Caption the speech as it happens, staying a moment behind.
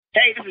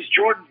Hey, this is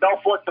Jordan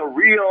Belfort, the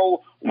real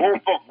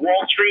Wolf of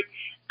Wall Street,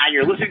 and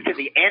you're listening to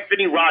The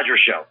Anthony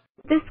Rogers Show.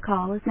 This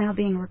call is now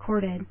being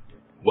recorded.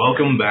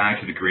 Welcome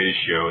back to the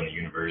greatest show in the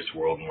universe,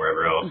 world, and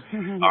wherever else.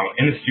 In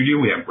the studio,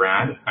 we have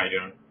Brad. How you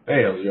doing?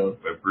 Hey, how's it going?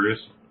 We have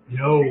Bruce.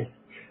 Yo.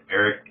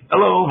 Eric.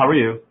 Hello, how are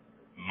you?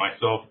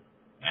 Myself.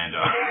 And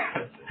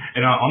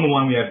on the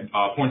line, we have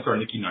porn star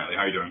Nikki Knightley.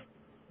 How you doing?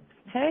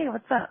 Hey,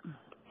 what's up?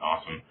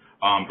 Awesome.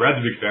 Brad's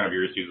a big fan of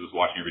yours. He was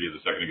watching your videos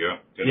a second ago.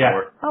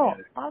 Yeah. Oh,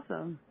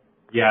 awesome.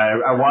 Yeah,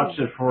 I watched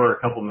it for a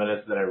couple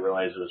minutes, then I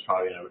realized it was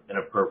probably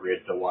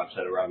inappropriate to watch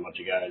that around a bunch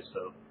of guys,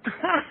 so.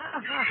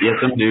 Yeah,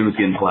 some dude was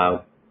getting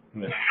plowed.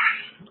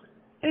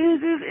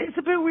 It's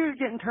a bit weird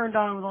getting turned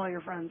on with all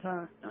your friends,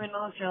 huh? I mean,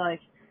 unless you're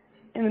like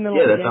in the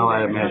middle Yeah, of the that's how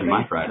I imagine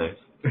my Fridays.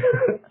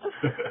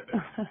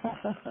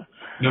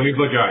 No, he's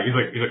like,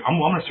 I'm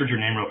gonna search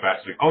your name real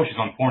fast. He's like, oh, she's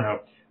on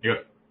Pornhub. He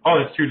goes, oh,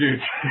 that's two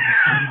dudes.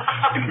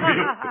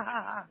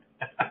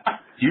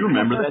 Do you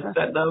remember that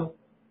set though?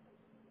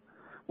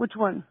 Which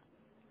one?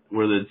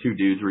 Where the two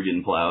dudes were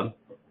getting plowed?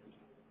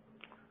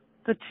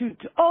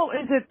 Oh,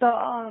 is it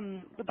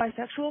the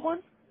bisexual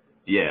one?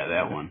 Yeah,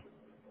 that one.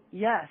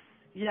 Yes.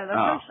 Yeah, that's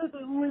actually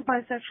the only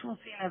bisexual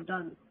scene I've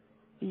done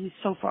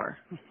so far.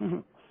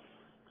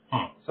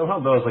 Somehow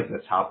that was like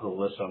the top of the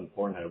list on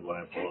Pornhub when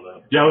I pulled it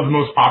up. Yeah, it was the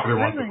most popular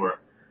one so far.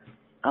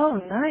 Oh,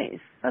 nice.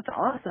 That's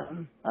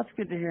awesome. That's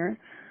good to hear.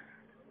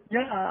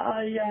 Yeah,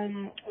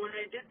 when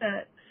I did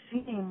that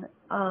scene,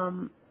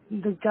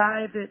 the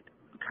guy that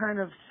kind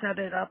of set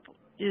it up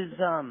is,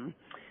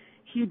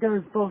 he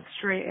does both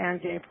straight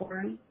and gay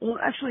porn. Well,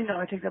 actually, no,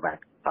 I take that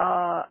back.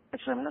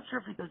 Actually, I'm not sure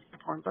if he does gay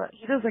porn, but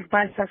he does like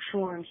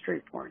bisexual and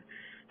straight porn.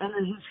 And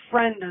then his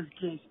friend does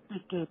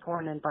gay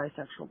porn and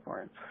bisexual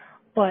porn.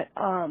 But,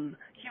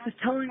 he was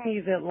telling me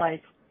that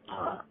like,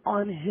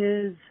 on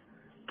his,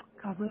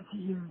 God, what did he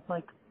use?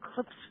 Like,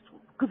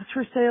 clips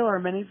for sale or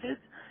mini vids,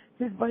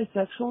 his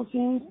bisexual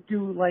scenes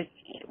do like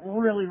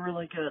really,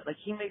 really good. Like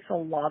he makes a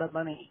lot of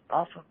money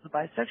off of the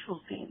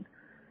bisexual scene.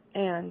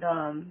 And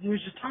he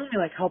was just telling me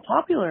like how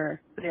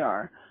popular they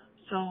are.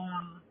 So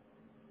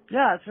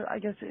yeah, it's I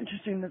guess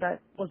interesting that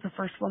was the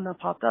first one that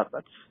popped up.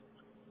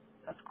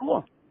 That's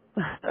cool.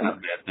 Not a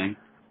bad thing.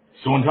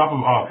 So on top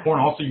of porn,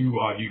 also you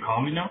do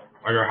comedy now?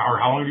 Or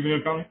how long have you been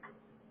doing comedy?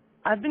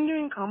 I've been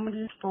doing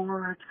comedy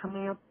for it's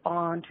coming up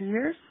on 2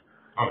 years.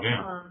 Oh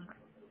damn.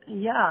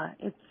 Yeah,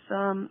 it's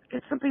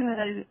something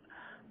that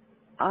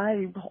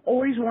I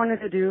always wanted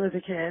to do as a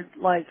kid.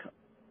 Like,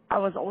 I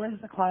was always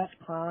the class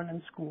clown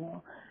in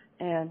school,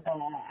 and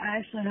I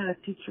actually had a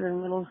teacher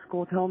in middle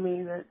school tell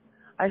me that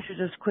I should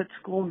just quit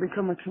school and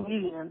become a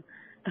comedian.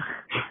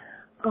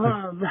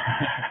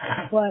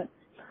 But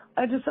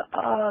I just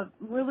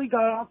really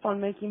got off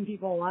on making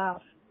people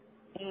laugh,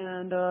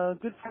 and a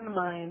good friend of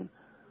mine,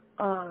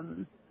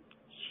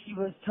 she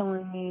was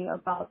telling me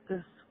about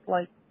this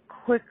like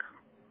quick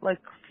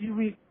few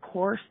week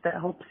course that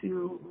helps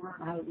you learn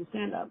how to do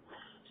stand up.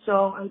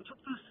 So I took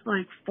this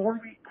like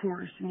 4-week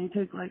course, and you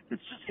take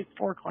it's just like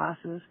 4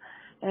 classes,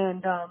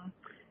 and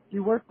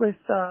you work with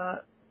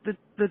the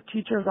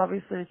teacher is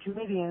obviously a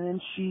comedian,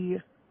 and she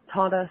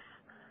taught us.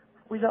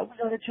 We got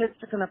a chance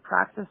to kind of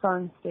practice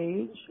on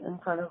stage in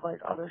front of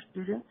like other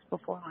students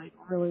before like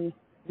really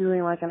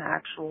doing like an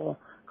actual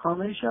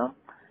comedy show,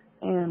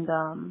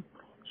 and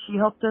she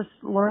helped us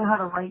learn how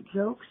to write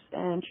jokes,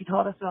 and she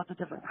taught us about the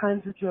different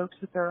kinds of jokes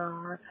that there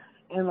are,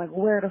 and like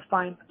where to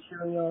find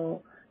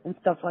material and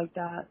stuff like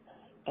that.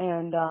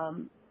 And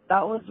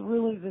that was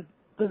really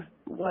the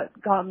what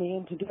got me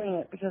into doing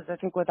it, because I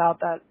think without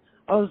that,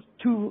 I was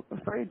too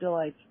afraid to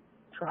like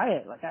try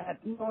it. Like I had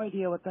no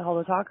idea what the hell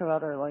to talk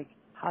about, or like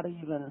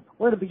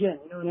where to begin.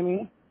 You know what I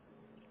mean?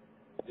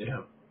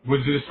 Yeah. Was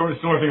it a sort of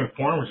similar thing with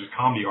porn, or was just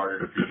comedy harder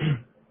to do?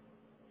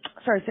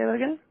 Sorry, say that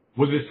again?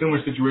 Was it a similar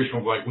situation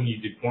of like when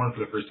you did porn for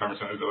the first time or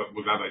something?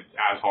 Was that like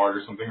as hard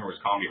or something, or was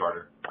comedy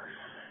harder?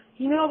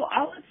 You know,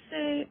 I would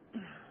say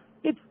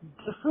it's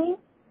different.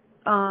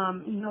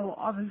 You know,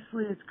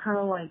 obviously it's kind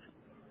of like,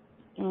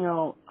 you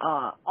know,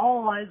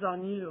 all eyes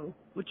on you,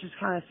 which is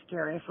kind of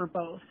scary for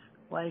both.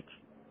 Like,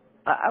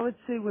 I would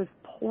say with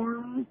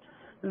porn,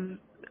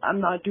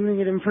 I'm not doing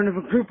it in front of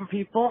a group of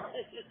people.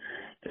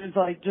 It's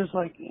like, just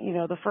like, you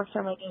know, the first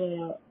time I did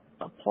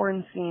a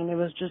porn scene, it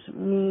was just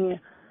me,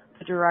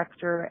 the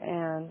director,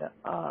 and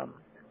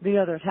the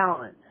other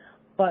talent.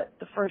 But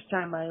the first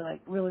time I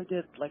like really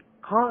did like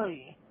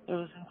comedy, it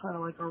was in front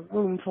of like a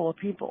room full of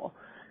people.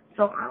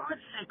 So I would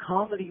say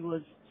comedy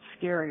was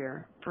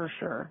scarier for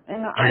sure.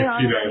 And I can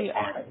see that. It's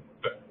fine.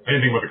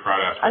 Anything with the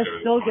crowd aspect. I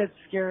still get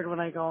scared when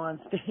I go on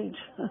stage.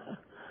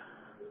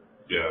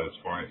 Yeah, that's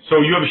fine. So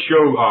you have a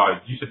show.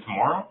 You said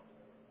tomorrow?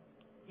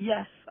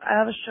 Yes, I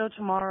have a show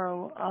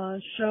tomorrow.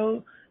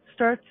 Show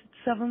starts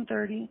at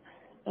 7:30,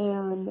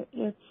 and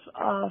it's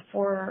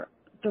for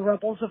the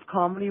Rebels of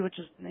Comedy, which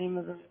is the name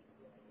of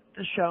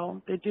the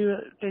show. They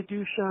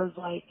do shows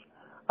like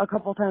a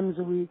couple times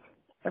a week,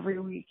 every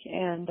week,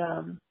 and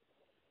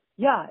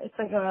yeah, it's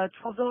like a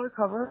 $12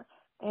 cover,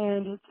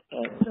 and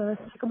it's a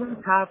Sycamore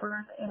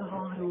Tavern in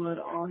Hollywood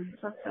on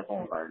Sunset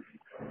Boulevard.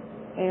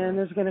 And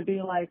there's going to be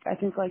I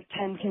think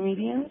 10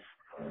 comedians.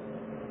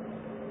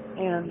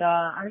 And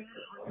I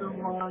usually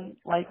go on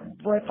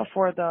right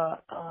before the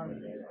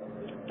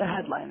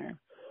headliner.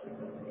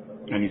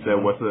 And you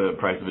said, what's the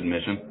price of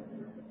admission?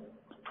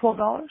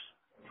 $12.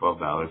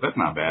 $12. That's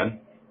not bad.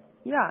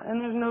 Yeah,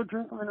 and there's no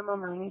drink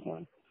minimum or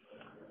anything.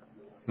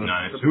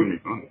 Nice. Do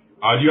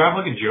you have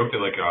a joke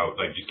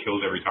that just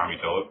kills every time you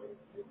tell it?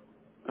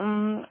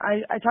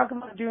 I talk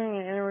about doing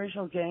an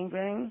interracial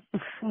gangbang.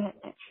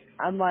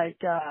 I'm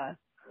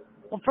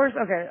well, first,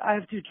 okay, I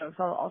have 2 jokes.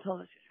 I'll tell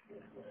this.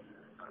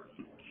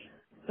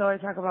 So I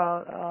talk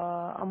about,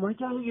 I'm like,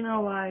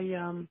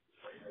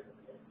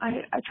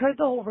 I tried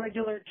the whole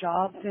regular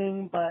job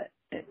thing, but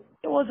it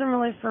wasn't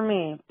really for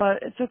me.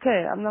 But it's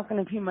okay. I'm not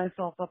going to beat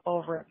myself up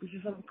over it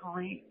because I'm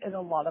great at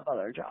a lot of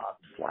other jobs,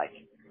 like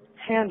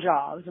hand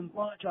jobs and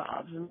blow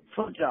jobs and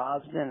foot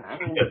jobs, and I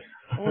mean,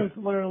 the list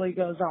literally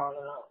goes on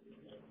and on.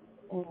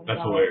 And,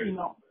 That's hilarious.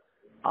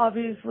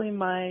 Obviously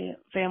my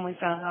family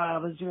found out I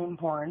was doing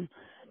porn,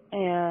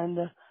 and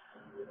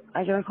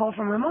I got a call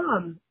from my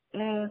mom,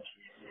 and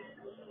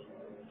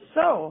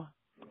so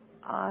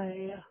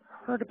I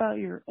heard about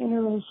your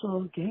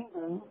interracial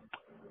gangbang,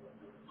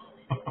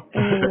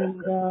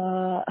 and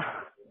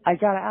I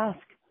gotta ask,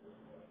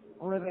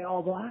 were they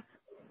all black?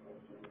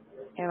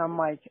 And I'm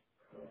like,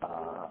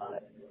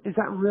 is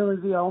that really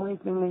the only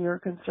thing that you're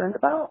concerned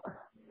about?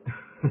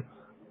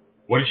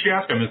 What did she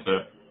ask? I missed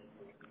that.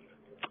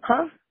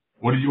 Huh?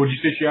 What did you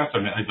say she asked? I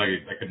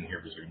couldn't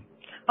hear for a second.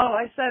 Oh,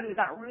 I said, is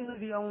that really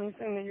the only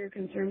thing that you're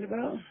concerned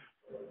about?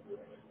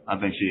 I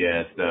think she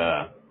asked,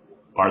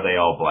 are they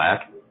all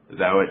black? Is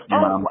that what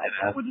your mom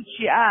asked? What did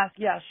she ask?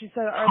 Yeah, she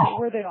said,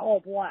 were they all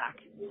black?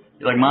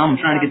 You're like, Mom, I'm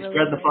trying to get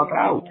spread the fuck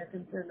out. You're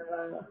concerned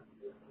about.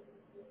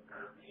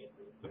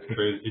 That's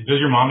crazy. Does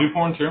your mom do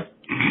porn too?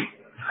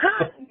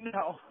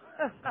 No.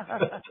 That's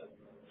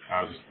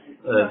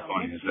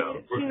funny as hell.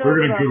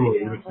 We're gonna Google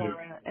it too.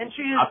 And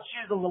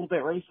she's a little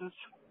bit racist.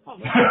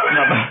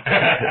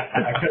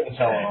 I couldn't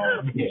tell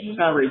her. She's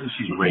not racist,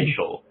 she's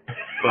racial.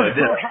 But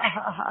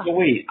so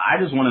wait, I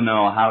just want to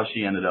know how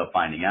she ended up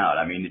finding out.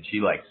 I mean, did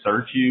she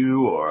search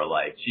you, or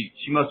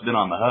she must have been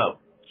on the hub?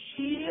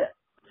 She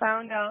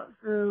found out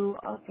through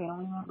a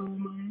family member of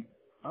mine.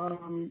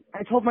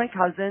 I told my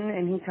cousin,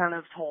 and he kind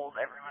of told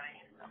everybody.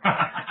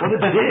 What a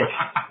dick!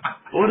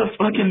 What a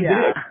fucking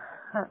dick!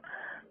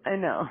 I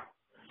know.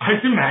 I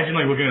just imagine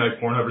looking at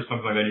Pornhub or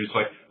something like that, and you're just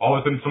all of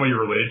a sudden somebody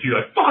you're related to, you're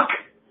like, fuck!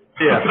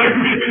 Yeah.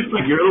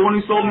 You're the one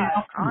who sold me.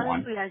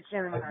 Honestly, I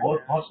can't imagine.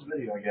 Watch the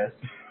video, I guess.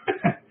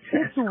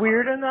 It's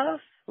weird enough,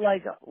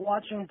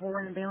 watching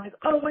porn and being like,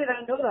 oh wait,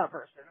 I know that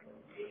person.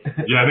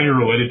 Yeah, I think you're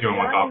related to him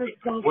on top of it.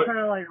 That kind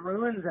of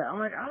ruins it. I'm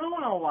like, I don't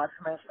want to watch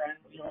my friend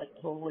be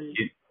totally.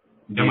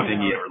 Do you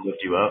think he ever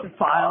looked you up?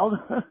 Defiled.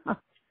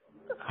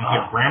 He's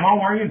like, Grandma,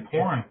 why are you in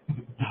porn?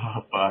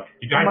 Oh fuck!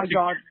 He died 6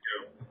 God. years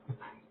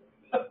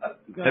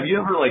ago. Have you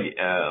ever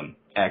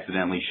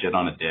accidentally shit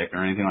on a dick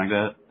or anything like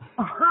that?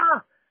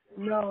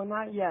 No,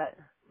 not yet.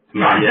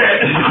 Not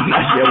yet.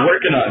 Not yet.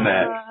 Working on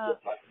that.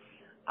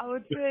 I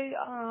would say,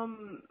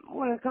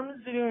 when it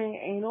comes to doing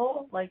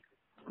anal,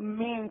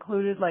 me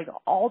included,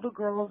 all the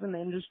girls in the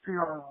industry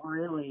are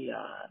really,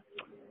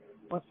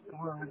 what's the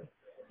word?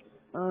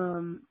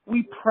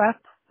 We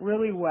prep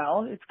really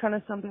well. It's kind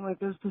of something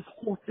there's this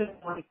whole thing,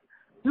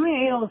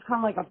 doing anal is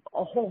kind of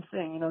a whole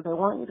thing, they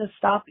want you to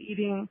stop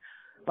eating,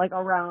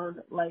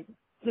 around,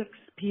 6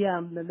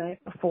 p.m. the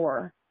night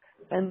before.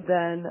 And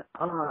then,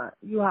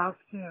 you have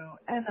to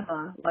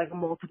enema,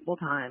 multiple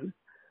times.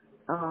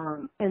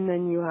 And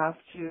then you have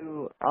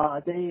to,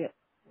 they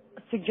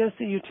suggest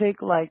that you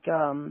take, what's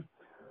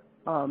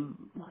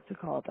it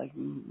called,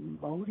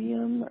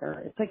 Modium?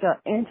 Or it's an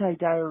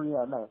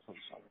anti-diarrhea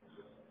medication.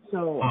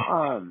 So,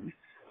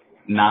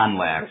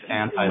 non-lax,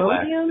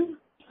 anti-lax. Modium?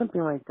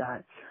 Something like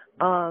that.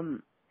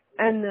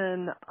 And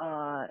then,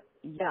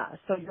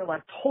 so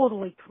you're,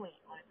 totally clean.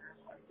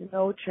 There's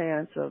no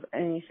chance of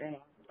anything.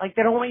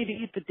 They don't want you to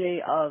eat the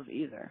day of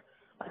either.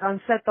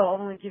 On set, they'll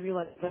only give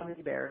you, gummy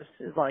bears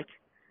is,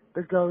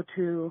 the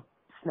go-to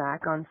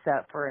snack on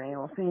set for an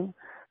anal scene.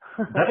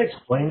 That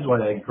explains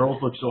why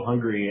girls look so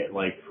hungry,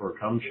 for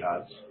cum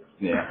shots.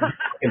 Yeah.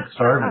 And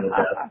starving to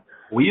death.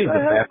 We as the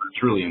staff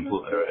truly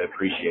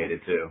appreciate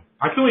it, too.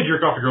 I can only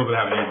jerk off the girls that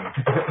have an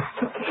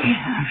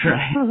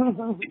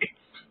Right.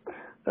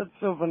 That's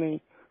so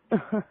funny.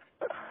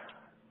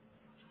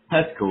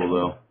 That's cool,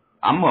 though.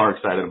 I'm more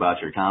excited about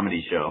your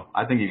comedy show.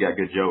 I think you got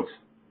good jokes.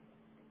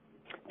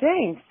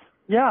 Thanks.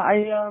 Yeah,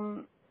 I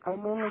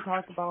mainly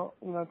talk about,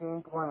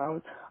 doing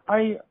porn.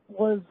 I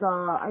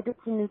did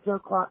some new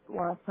joke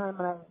last time,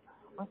 and I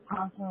was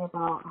talking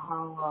about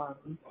how,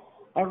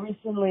 I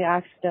recently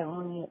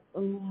accidentally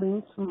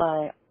linked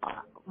my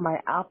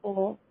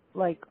Apple,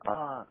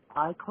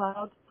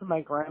 iCloud to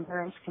my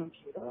grandparents'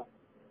 computer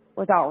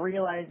without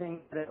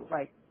realizing that it,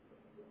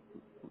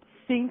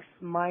 syncs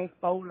my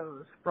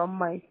photos from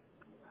my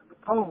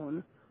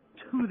phone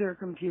to their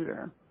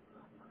computer.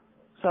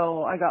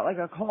 So I got like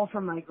a call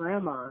from my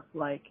grandma,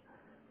 like,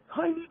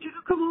 I need you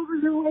to come over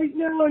here right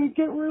now and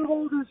get rid of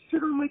all this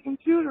shit on my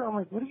computer. I'm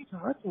like, what are you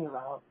talking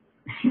about?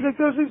 She's like,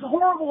 there's these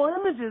horrible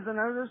images, and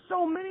there's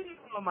so many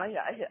of them. I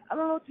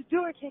don't know what to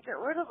do. I can't get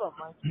rid of them.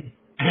 Like,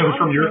 And it was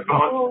from your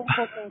phone. no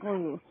fucking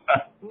clue.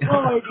 No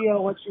idea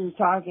what she was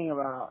talking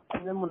about.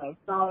 And then when I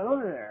saw it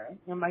over there,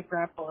 and my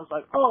grandpa was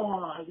like,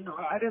 oh, I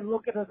didn't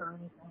look at it or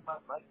anything,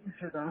 but like, you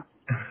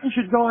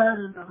should go ahead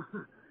and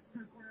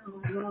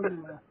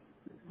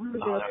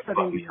really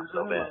upsetting you.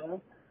 So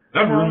bad.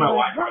 That ruined my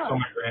life. I saw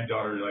my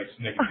granddaughter like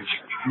naked pictures.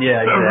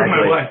 Yeah, That ruined my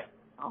exactly. life.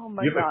 Oh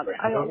my god!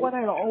 When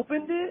I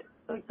opened it,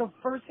 like the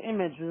first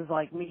image was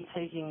like me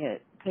taking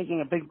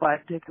a big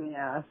black dick in the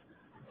ass.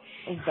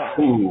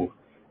 Ooh.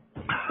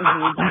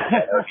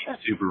 That would be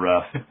super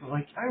rough.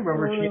 Like, I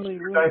remember really, changing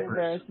really diapers.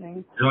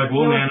 embarrassing. You're like,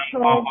 well, man,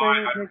 So I have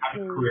a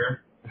many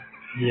career.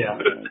 Yeah.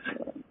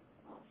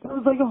 There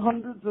was like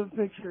hundreds of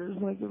pictures.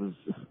 Like it was,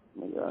 oh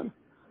my god.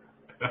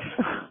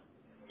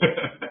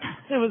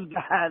 It was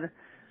bad.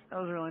 That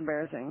was really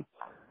embarrassing.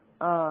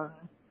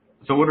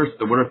 So what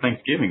are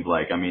Thanksgivings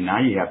like? I mean, now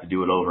you have to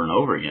do it over and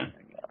over again.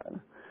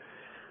 God.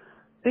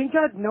 Thank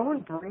God no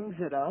one brings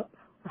it up.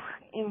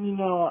 And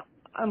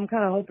I'm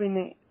kind of hoping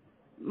that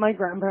my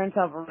grandparents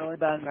have a really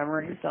bad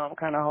memory, so I'm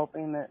kind of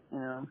hoping that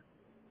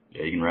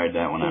Yeah, you can ride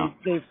that one out.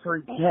 they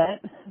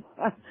forget.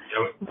 Yeah,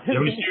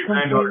 when you see your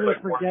granddaughter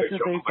like forget that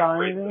they saw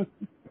anything.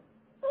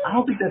 I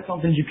don't think that's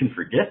something you can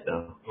forget,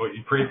 though. Well,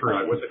 you pray for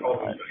like what's it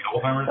called?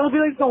 Alzheimer's. That'll be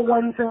like the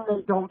one thing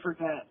they don't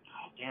forget.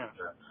 Damn.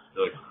 They're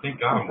like, thank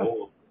God I'm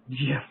old.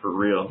 Yeah, for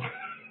real.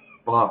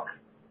 Fuck.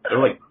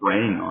 They're like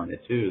preying on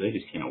it too. They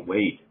just can't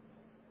wait.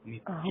 Oh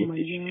my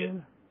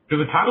god.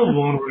 Because the titles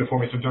alone ruin it for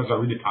me. Sometimes I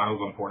read the titles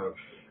on porn of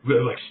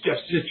like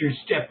stepsister and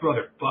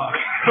stepbrother. Fuck.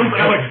 I'm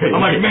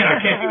like, man, I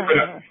can't do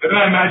it. And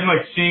then I imagine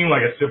like seeing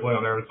like a sibling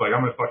on there. And it's like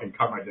I'm gonna fucking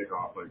cut my dick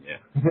off. Like,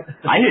 yeah.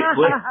 I hit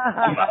click.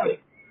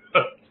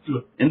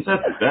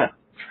 Incest is bad.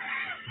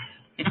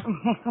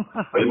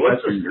 Wait,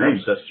 what's your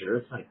stepsister?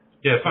 It's like,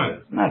 yeah, it's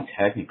fine. Not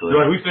technically.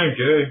 They're like, we think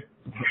gay.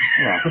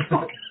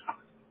 Yeah.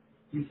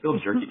 You still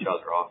jerk each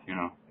other off, you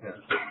know.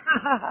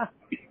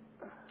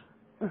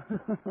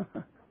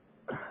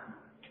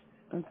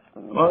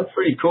 Well, that's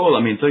pretty cool.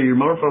 I mean, so you're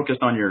more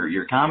focused on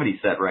your comedy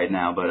set right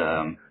now, but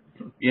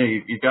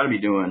you've got to be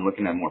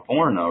looking at more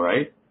porn though,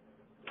 right?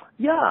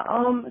 Yeah,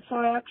 so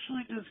I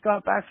actually just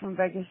got back from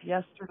Vegas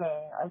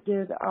yesterday. I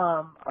did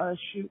a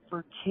shoot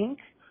for Kink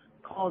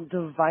called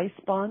Device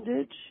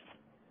Bondage.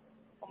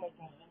 Oh my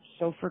god, I'm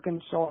so freaking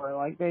sore.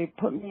 Like, they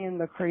put me in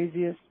the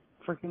craziest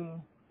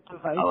freaking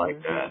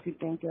devices that you could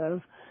think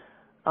of.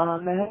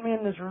 They had me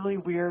in this really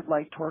weird,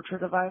 like, torture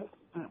device.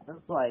 It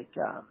was like,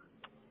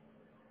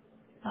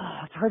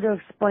 it's hard to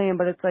explain,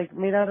 but it's like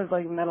made out of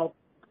like metal,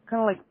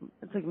 kind of like,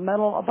 it's like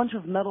metal, a bunch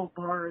of metal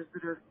bars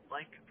that are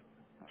like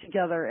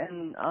together,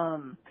 and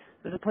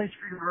there's a place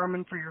for your arm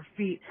and for your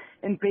feet,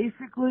 and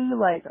basically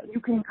like you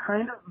can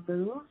kind of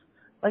move,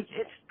 like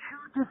it's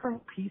two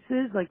different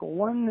pieces, like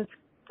one that's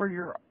for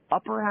your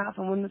upper half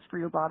and one that's for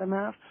your bottom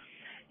half,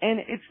 and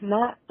it's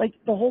not like,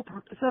 the whole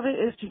purpose of it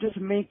is to just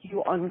make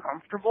you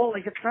uncomfortable.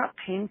 Like, it's not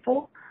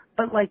painful,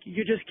 but like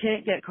you just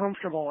can't get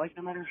comfortable, like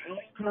no matter how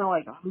you kind of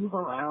like move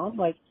around,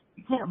 like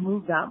you can't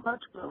move that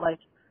much, but like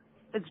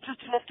it's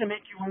just enough to make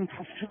you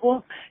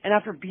uncomfortable. And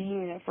after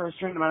being in it for a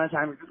certain amount of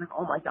time, you're just like,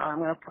 oh my god, I'm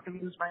gonna fucking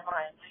lose my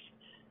mind.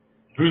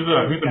 Who's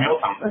the male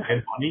talent?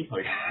 Ted Bundy?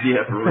 Like,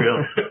 yeah, for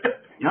real.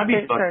 You know, I'd be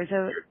Sorry,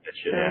 that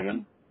shit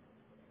happen.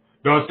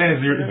 No, I was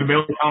saying, is the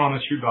male talent on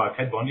the shoot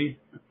Ted Bundy?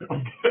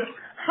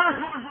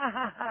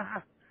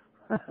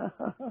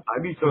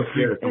 I'd be so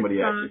scared if somebody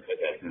actually said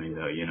that to me,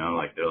 though. You know,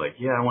 like they're like,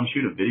 "Yeah, I want to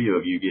shoot a video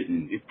of you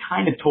getting. It's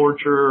kind of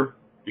torture.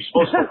 You're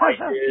supposed to like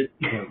it.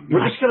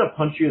 We're just gonna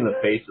punch you in the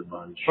face a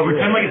bunch. But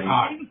pretend like it's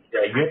hot.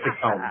 Yeah, you have to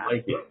come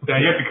like it. Yeah,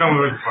 you have to come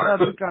with the part.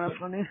 That'd be kind of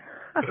funny.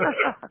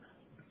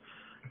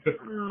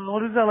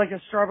 What is that, like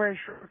a strawberry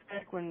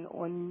shortcake when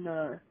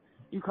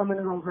you come in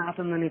and all wrap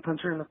and then you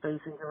punch her in the face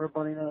and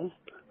everybody knows?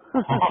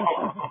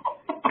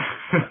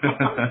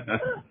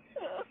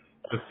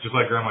 just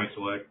like Grandma used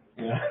to like.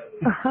 Yeah.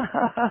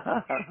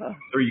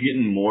 Are you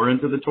getting more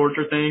into the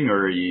torture thing,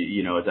 or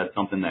you know, is that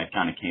something that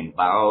kind of came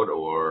about,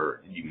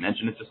 or you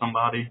mentioned it to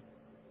somebody?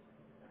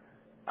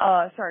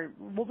 Sorry,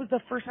 what was the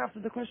first half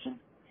of the question?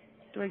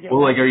 Do I get?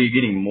 Well, like, are you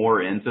getting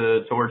more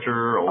into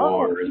torture,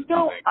 or?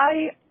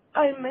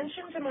 I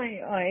mentioned to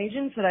my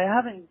agents that I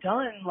haven't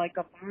done like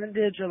a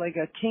bondage or like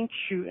a kink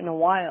shoot in a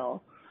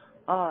while,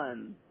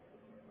 and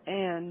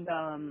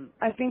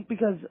I think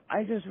because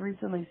I just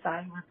recently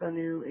signed with a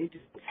new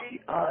agency,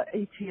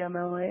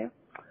 ATMLA,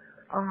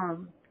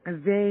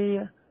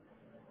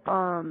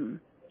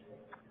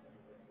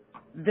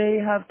 they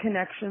have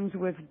connections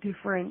with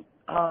different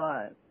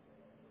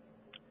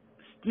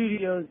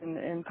studios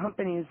and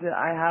companies that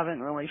I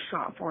haven't really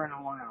shot for in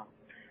a while,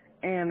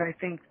 and I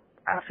think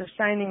after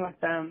signing with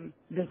them,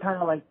 they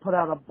kind of like put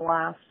out a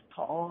blast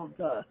to all of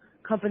the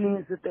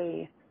companies that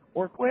they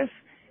work with,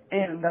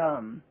 and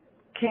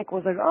Kink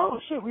was like, oh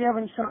shit, we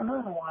haven't shot her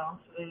in a while,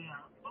 so they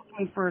booked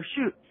me for a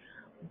shoot.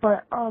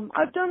 But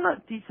I've done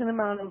a decent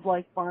amount of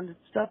like bondage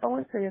stuff. I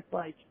wouldn't say it's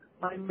like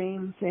my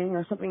main thing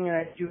or something that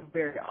I do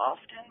very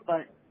often,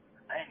 but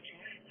I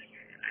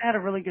had a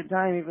really good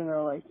time, even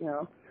though like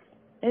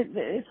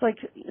it's like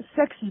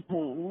sexy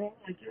pain. You know?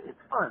 Like it's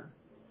fun.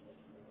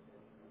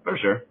 For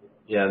sure.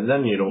 Yeah, and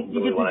then you don't You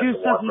really get want to do to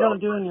stuff walk you around. don't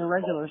do in your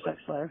regular sex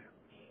life.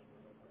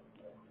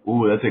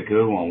 Ooh, that's a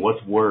good one.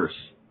 What's worse,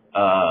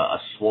 a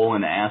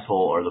swollen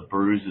asshole or the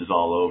bruises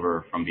all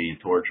over from being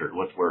tortured?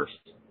 What's worse?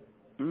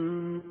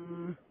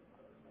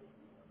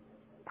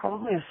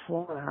 Probably a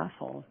swollen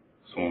asshole.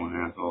 Swollen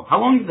asshole. How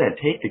long does that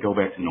take to go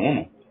back to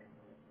normal?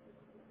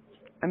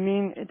 I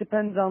mean, it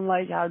depends on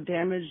like how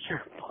damaged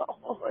your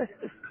butthole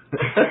is,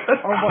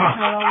 or what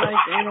kind of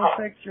like anal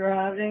sex you're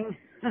having.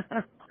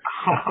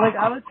 Like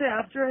I would say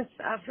after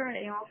an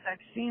anal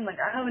sex scene, like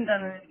I haven't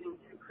done anything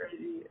too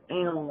crazy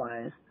anal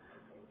wise.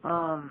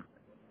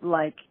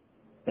 Like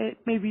it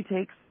maybe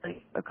takes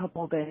like a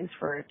couple of days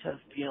for it to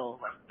feel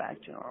like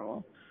back to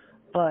normal.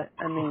 But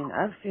I mean,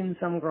 I've seen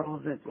some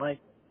girls that like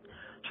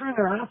turn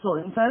their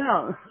asshole inside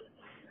out.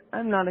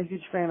 I'm not a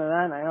huge fan of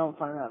that, and I don't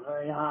find that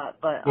very hot.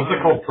 But what's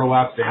it called?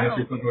 Prolapse anus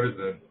or something? What is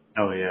it?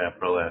 Oh yeah,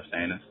 prolapse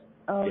anus.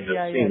 Oh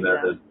Yeah, I've yeah. seen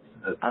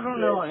that. I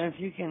don't know if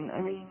you can.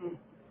 I mean,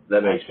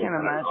 That I makes me can't kind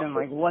of imagine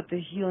like what the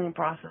healing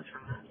process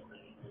from that.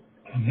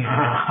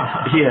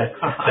 Yeah,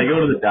 they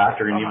go to the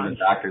doctor, and even the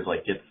doctor's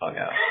like, "Get the fuck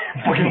out."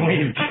 Fucking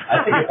leave.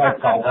 I think if I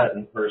saw that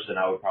in person,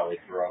 I would probably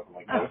throw up. I'm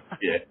like, nope.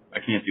 Yeah, I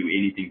can't do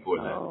anything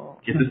for that.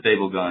 Oh. Get the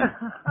stable gun.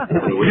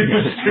 What Get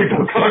the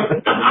stable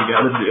gun. you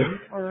gotta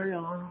do? For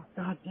real.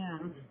 God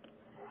damn.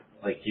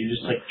 Like, you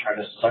just, like, try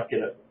to suck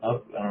it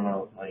up. I don't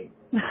know, like,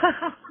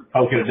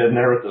 poke it in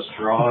there with a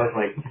straw and,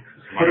 like,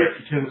 put it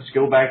to just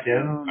go back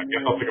in. I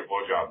guess I'll take a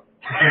blowjob.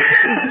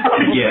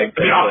 Yeah,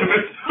 Stay exactly.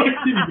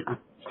 optimistic.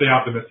 Stay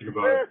optimistic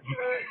about it.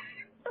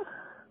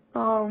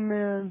 Oh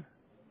man.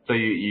 So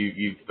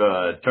you've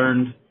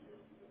turned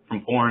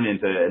from porn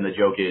into, and the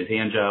joke is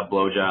hand job,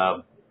 blow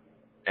job,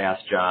 ass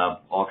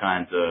job, all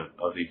kinds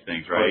of these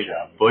things, right?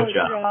 Foot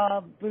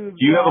job. Boob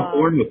Do you have a job.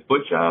 porn with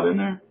foot job in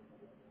there?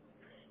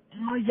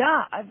 Oh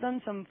yeah, I've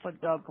done some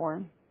foot job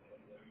porn.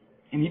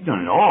 And you've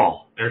done it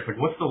all. Eric's like,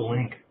 what's the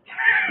link?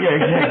 Yeah,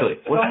 exactly.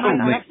 What's the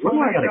link? Where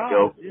do I gotta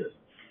go?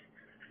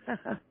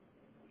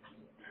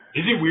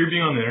 Is it weird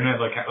being on the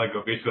internet, like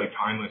basically like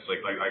timeless, like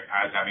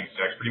as having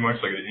sex pretty much,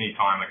 like at any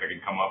time, like I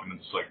can come up and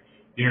it's like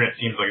the internet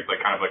seems like it's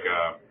like kind of like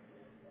a,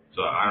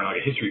 so I don't know,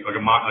 like a history, like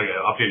an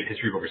updated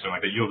history book or something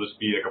like that. You'll just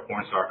be like a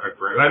porn star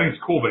forever. I think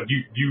it's cool, but do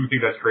you think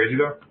that's crazy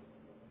though?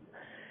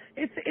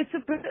 It's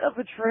a bit of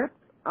a trip,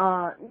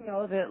 you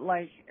know, that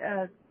like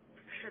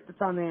shit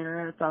that's on the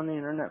internet, it's on the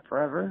internet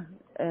forever.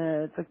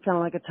 It's like,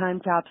 kind of like a time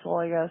capsule,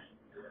 I guess.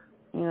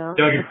 You know.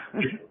 Yeah,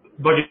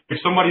 like if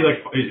somebody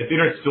like if the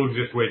internet still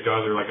exists the way it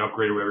does or like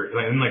upgrade or whatever,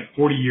 like in like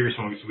 40 years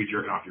someone will be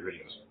jerking off your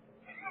videos.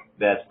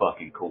 That's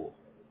fucking cool.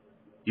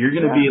 You're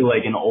gonna be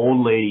like an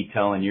old lady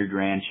telling your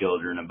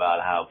grandchildren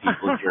about how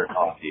people jerk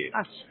off to you.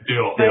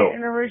 Still.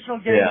 Interracial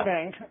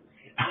gangbang.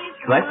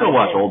 Cause I still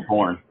watch old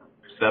porn.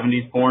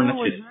 70s porn, that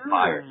shit's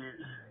fire.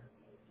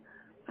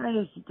 I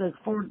used to take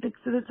 4 dicks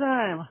at a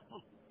time.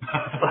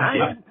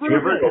 Do you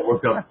ever go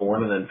look up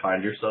porn and then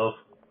find yourself?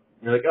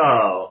 You're like,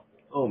 oh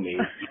me.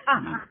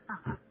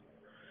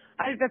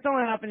 That's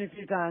only happened a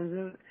few times.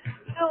 You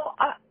know,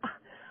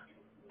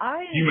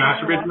 I You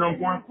masturbate to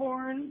your own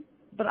porn,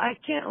 but I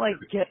can't like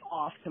get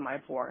off to my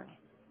porn.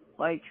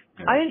 Like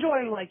I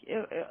enjoy like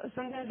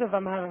sometimes if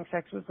I'm having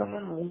sex with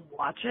someone, we'll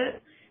watch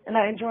it, and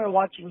I enjoy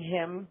watching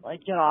him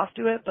like get off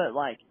to it. But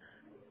like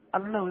I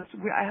don't know, it's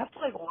weird. I have to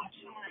like watch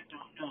someone I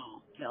don't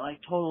know. Yeah, like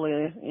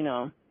totally, you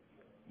know.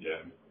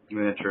 Yeah.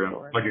 Yeah,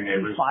 true. Like your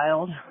neighbors.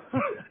 Filed.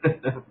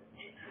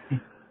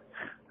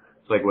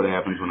 It's like what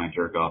happens when I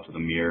jerk off to the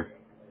mirror.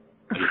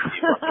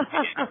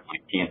 I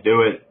can't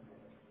do it.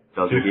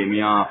 Doesn't get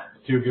me off.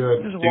 Too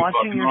good. Just Too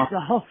watching fucking off.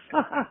 yourself.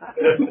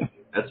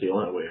 That's the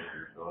only way to do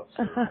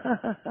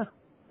yourself.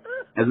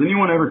 Has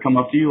anyone ever come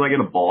up to you like at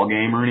a ball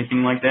game or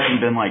anything like that and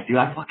been like, dude,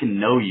 I fucking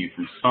know you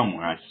from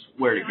somewhere. I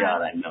swear to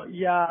God, I know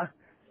you.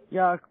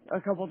 Yeah,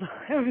 a couple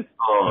times.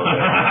 Oh,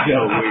 that's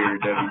so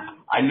weird, dude.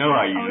 I know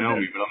how you know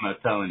me, but I'm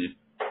not telling you.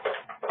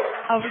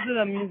 I was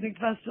at a music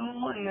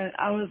festival, and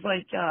I was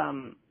like,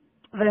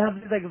 they have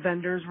these like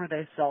vendors where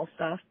they sell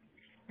stuff,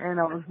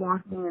 and I was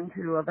walking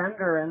into a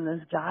vendor, and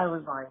this guy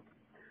was like,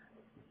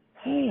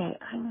 "Hey,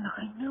 I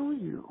know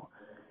you,"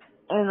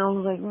 and I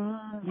was like,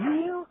 "Do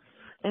you?"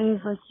 And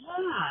he's like, "Yeah,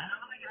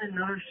 I'm like in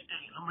another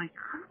state." I'm like,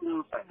 "I don't know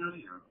if I know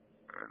you.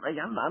 Like,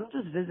 I'm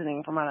just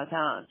visiting from out of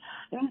town."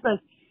 And he's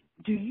like,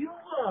 "Do you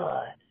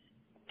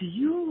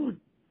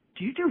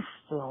do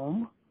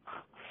film?"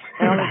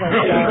 And I was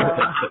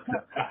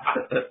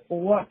like,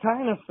 "What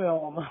kind of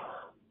film?"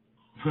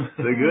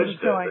 The good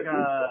So stuff. like,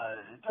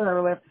 do I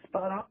really have to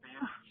spot out?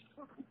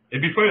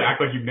 It'd be funny to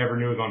act like you never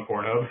knew it was on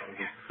Pornhub.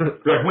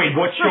 You're like, wait,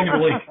 what? Show me the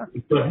link.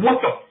 You're like,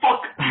 what the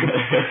fuck?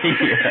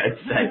 Yeah,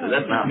 exactly.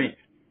 That's not me.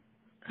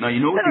 No, you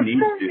know what you need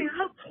to do?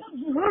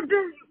 How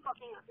dare you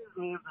fucking accuse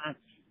me of that?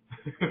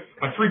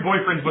 My 3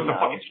 boyfriends must have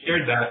fucking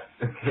shared that.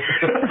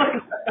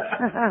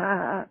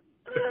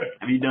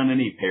 Have you done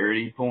any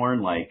parody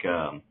porn, like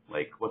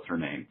what's her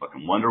name,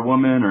 fucking Wonder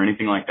Woman or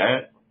anything like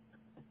that?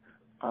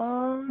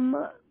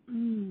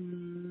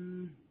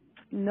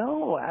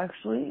 No,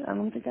 actually, I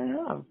don't think I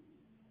have.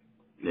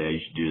 Yeah, you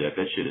should do that.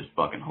 That shit is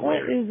fucking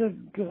hilarious. That is a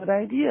good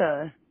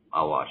idea.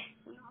 I'll watch.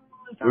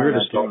 We were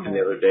just talking the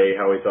other day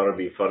how we thought it'd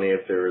be funny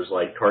if there was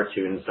like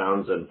cartoon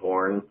sounds in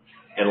porn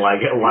and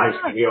like a live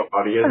studio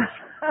audience,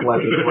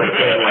 like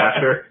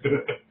laughter.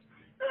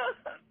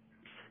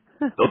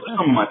 Those are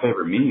some of my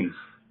favorite memes.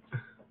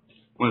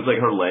 When it's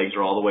like her legs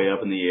are all the way up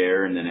in the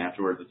air, and then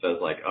afterwards it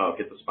says like, "Oh,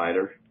 get the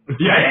spider."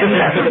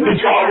 Yeah. They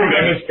draw over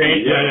his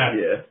face.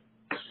 Yeah.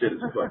 Shit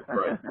is fucking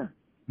right.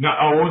 No,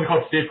 what was it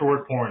called? Safe for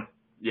work porn.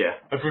 Yeah.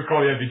 That's what it's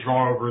called. Yeah, they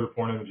draw over the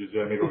porn images.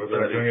 Yeah, they go over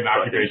there doing an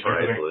occupation.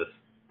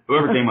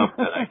 Whoever came up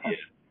with that idea,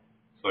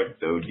 it's like,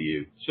 so do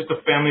you. It's just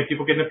a family of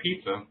people getting a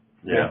pizza.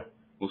 Yeah.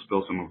 We'll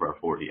spill some of our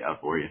 40 out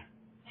for you.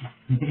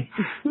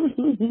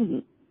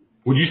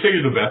 Would you say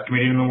you're the best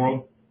comedian in the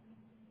world?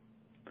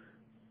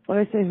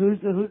 What did I say?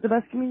 Who's the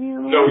best comedian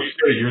in the No, world? would you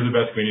say you're the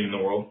best comedian in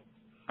the world?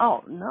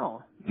 Oh,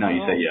 no. No, you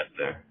say yes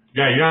there.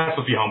 Yeah, you're not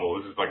supposed to be humble.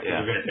 This is like, this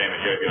is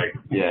entertainment. You gotta be like,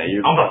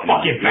 you're I'm the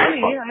fucking best.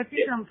 I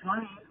think I'm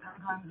funny.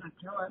 Sometimes I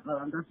kill it,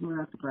 but I'm definitely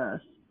not the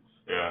best.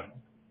 Yeah.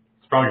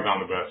 It's probably because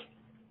I'm the best.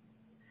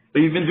 But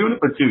you've been doing it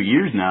for 2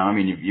 years now. I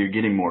mean, you're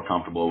getting more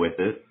comfortable with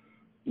it.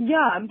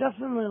 Yeah, I'm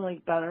definitely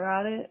like better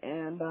at it,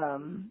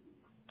 and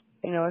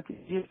you know, it's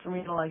easier for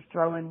me to like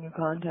throw in new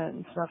content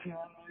and stuff here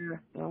and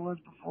there than it was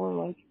before.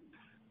 Like,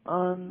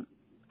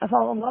 I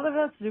thought a lot of it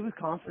has to do with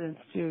confidence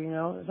too. You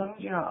know, as long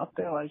as you're not up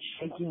there like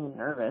shaking and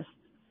nervous.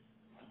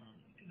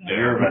 Yeah,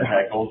 you're been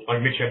heckled.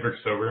 Like Mitch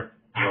Hedberg sober.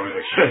 You're always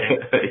like shaking.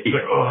 He's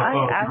like,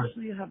 I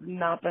actually have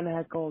not been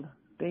heckled.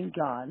 Thank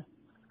God.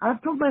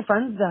 I've told my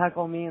friends to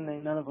heckle me, and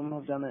none of them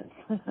have done it.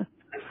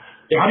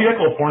 Yeah, how do you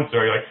heckle a porn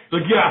star? You're like,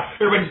 yeah,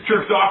 everybody just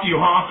jerks off you,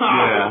 huh?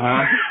 Yeah,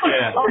 huh?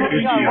 Yeah. Oh my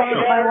God, what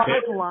if I want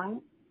to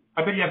line?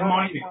 I bet you have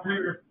money to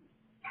career.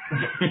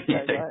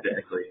 Yeah,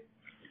 exactly.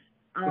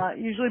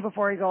 Usually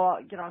before I go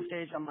out, get on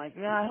stage, I'm like,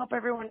 yeah, I hope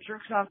everyone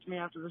jerks off to me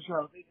after the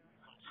show.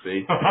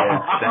 See?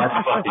 That's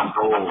fucking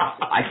gold.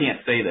 I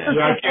can't say that.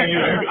 Yeah, I can't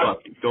either. That's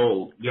fucking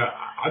gold. Yeah,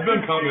 I've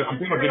been coming. I'm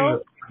thinking about getting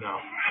this now.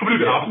 I'm going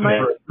to do the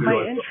opposite.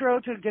 My intro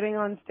to getting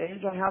on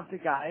stage, I have the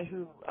guy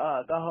who,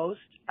 the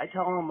host, I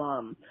tell him,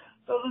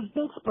 so this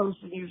bitch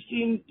person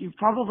you've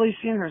probably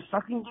seen her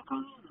sucking dick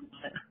on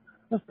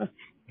you.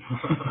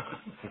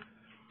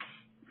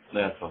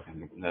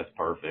 That's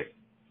perfect.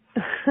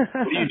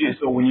 What do you do?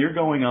 So when you're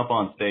going up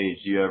on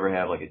stage, do you ever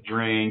have like a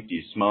drink? Do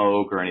you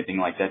smoke or anything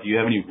like that? Do you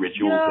have any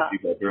rituals that you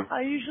go through?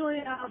 I usually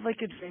have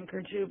like a drink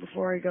or two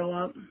before I go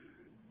up.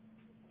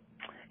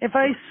 If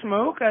I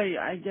smoke,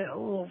 I get a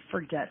little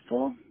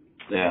forgetful.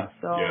 Yeah.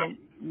 So, I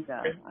don't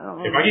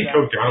know. If I get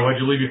choked down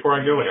allegedly before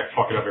I go, like I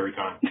fuck it up every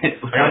time.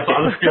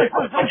 I'll just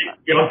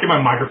get my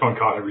microphone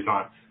caught every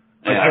time.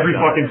 Like every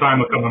fucking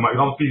time I come on my,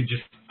 I'll be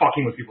just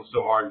fucking with people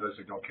so hard that I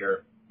just don't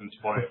care. And it's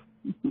funny.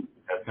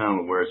 That's kind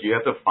of the worst. You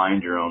have to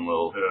find your own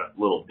little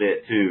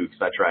bit too.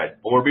 Because I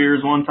tried 4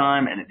 beers one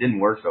time and it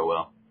didn't work so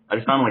well. I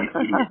just sounded like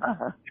an idiot.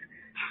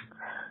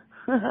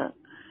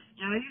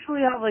 Yeah, I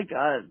usually have like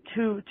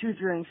two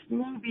drinks,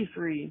 maybe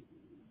 3.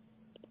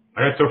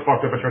 I got so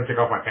fucked up I tried to take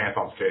off my pants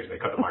on stage and they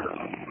cut the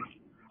microphone.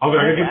 I was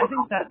I like,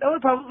 think that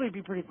would probably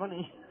be pretty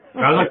funny.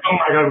 I was like, oh,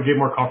 I gotta get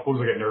more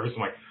comfortable because I get nervous.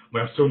 I'm like,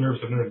 I'm so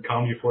nervous. I've never done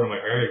comedy before. I'm like,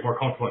 I gotta get more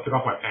comfortable. I took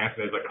off my pants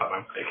and they just like cut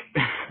my mic.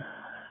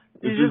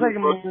 You're just like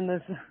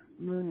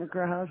moon the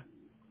crowd.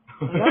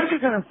 That would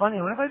be kind of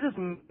funny. What if I just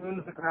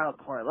mooned the crowd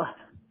before I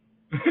left?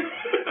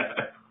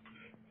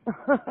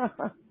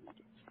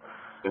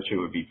 That shit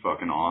would be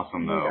fucking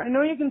awesome though. I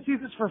know you can see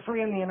this for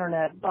free on the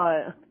internet,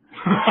 but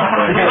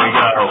there we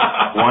go.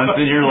 Once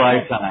in your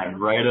lifetime,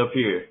 right up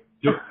here.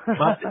 Your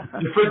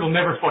friends will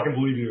never fucking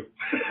believe you.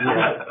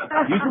 Yeah.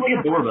 Use it like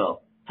a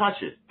doorbell.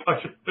 Touch it.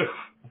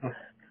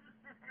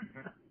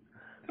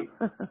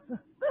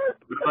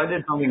 If I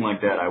did something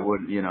like that, I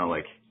would,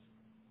 like,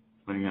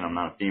 again, I'm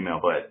not a female,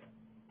 but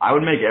I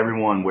would make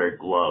everyone wear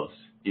gloves,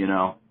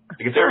 Like,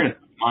 if they're in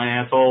my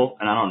asshole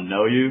and I don't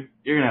know you,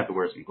 you're going to have to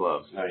wear some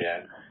gloves. Oh,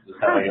 yeah. Just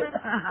have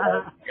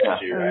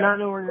not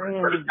know where your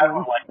hand is.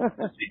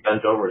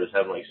 Bent over, just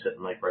have like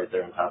sitting like right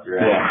there on top of your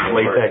head. Yeah,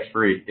 latex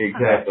free.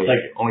 Exactly.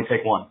 Only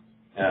take one.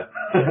 Yeah.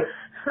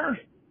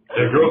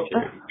 Girls,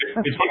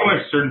 it's funny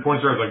like certain porn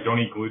stars like don't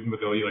eat gluten, but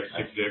they'll eat like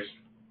 6 dicks.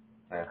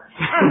 Yeah.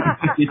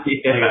 Like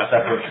a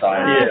separate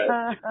side.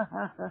 Yeah.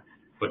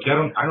 But I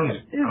don't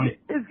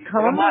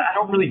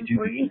really do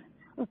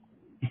that.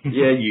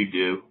 Yeah, you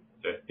do.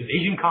 Is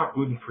Asian cock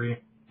gluten free?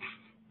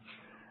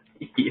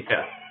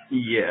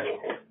 Yeah.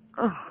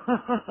 I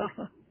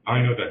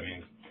don't know what that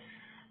means.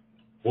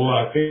 Well,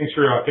 thanks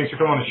for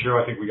coming on the show.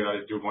 I think we got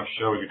to do a bunch of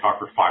shows. We could talk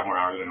for 5 more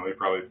hours anyway,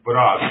 probably. But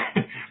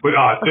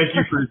thank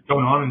you for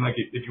coming on. And like,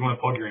 if you want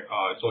to plug your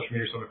social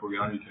media or something before we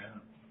get on, you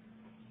can.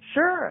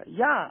 Sure.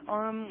 Yeah.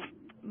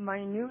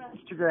 My new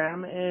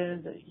Instagram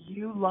is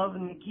You Love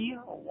Nikki,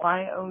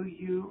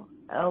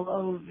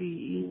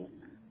 LOVENIKKI.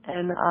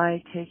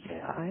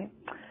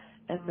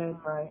 And then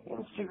my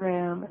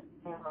Instagram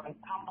and my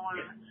Tumblr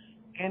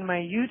and my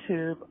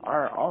YouTube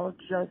are all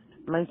just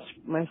my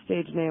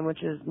stage name,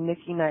 which is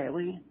Nikki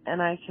Knightley,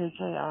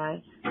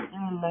 NIKKI,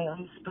 and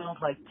Knightley spelled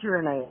like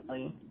Keira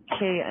Knightley,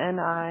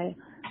 KNIGHTLY.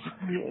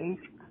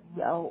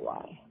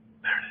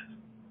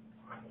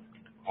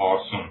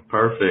 Awesome.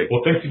 Perfect.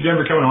 Well, thanks again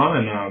for coming on,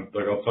 and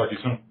I'll talk to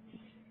you soon.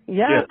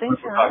 Yeah, thanks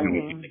for having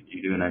me.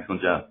 You do an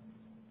excellent job.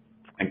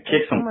 And Thanks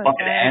kick some so much.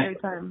 fucking I had a ass.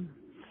 great time.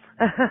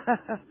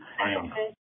 I am.